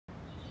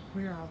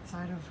We are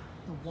outside of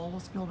the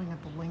Wallace building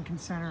at the Lincoln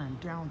Center in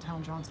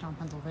downtown Johnstown,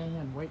 Pennsylvania,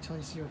 and wait till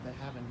you see what they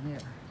have in here.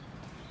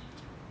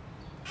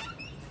 That's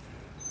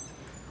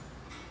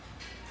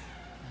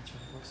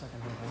right, it looks like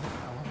an old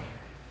elevator.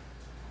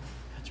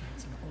 That's right,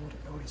 it's an old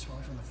Otis,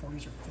 probably from the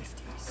 40s or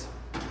 50s.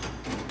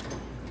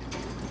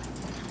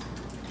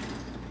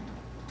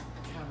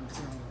 Cabin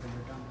ceiling with the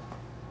redundant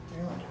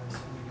daylight house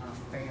and we got a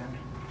fan.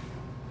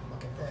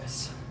 Look at this.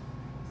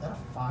 Is that a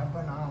 5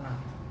 by 9? I don't know.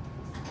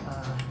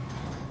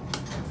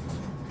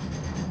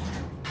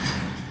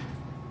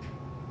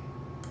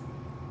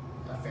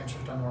 That fan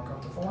switch doesn't work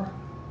up to 4.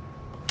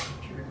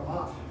 Here we go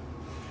up.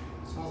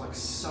 It smells like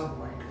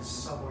Subway because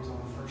Subway's on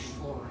the first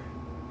floor.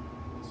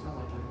 It smells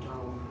like their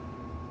dough.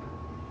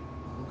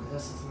 Oh, look at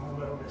this, it's an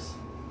old Otis.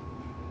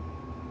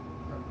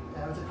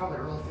 Yeah, it's probably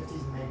early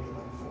 50s, maybe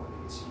like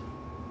 40s.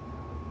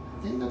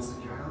 I think that's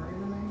the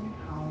generator, maybe?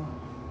 I don't know.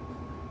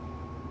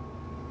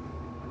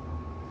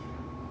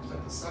 Looks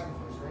like the second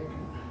floor is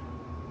vacant.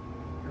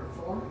 Here at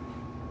 4.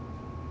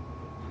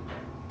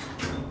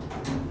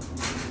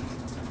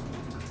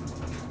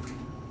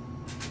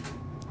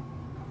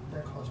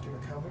 They're close to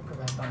recovery. Go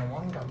back down to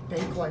 1. Got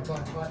bake lights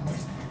on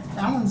buttons.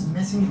 That one's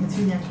missing. You can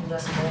see the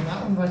incandescent bulb.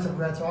 That one lights up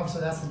red, so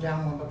obviously that's the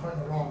down one, but put in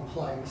the wrong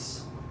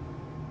place.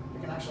 You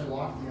can actually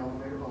lock the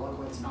elevator, but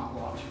luckily it's not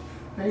locked.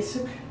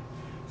 Basic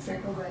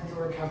Fico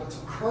granular cab. It's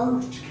a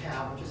curved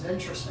cab, which is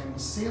interesting. The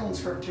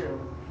ceiling's curved too.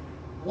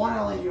 One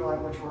LED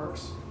light which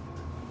works.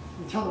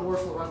 You can tell the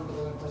warflow runs, but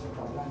the other doesn't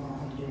probably run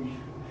on LED.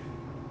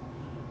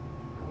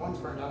 One's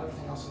burned out,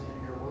 everything else in the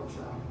end here works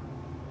out.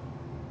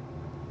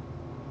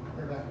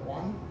 We're back at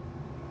 1.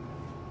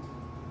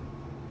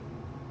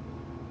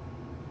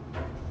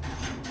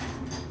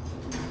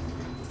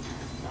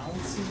 Now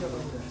let's see what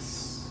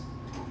this.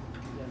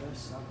 Yeah, there's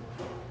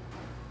Subway.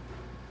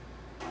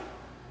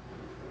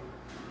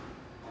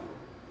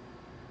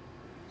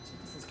 So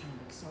this is kind of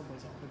like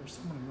Subway's out there. There's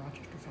someone in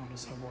Rochester found a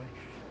Subway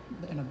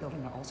in a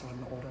building that also had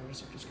an old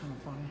Otis, which is kind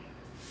of funny.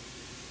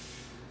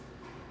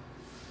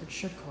 It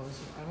should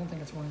close. I don't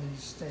think it's one of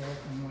these stay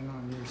open when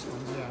on use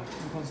ones. Yeah,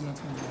 I'm closing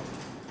that's going to be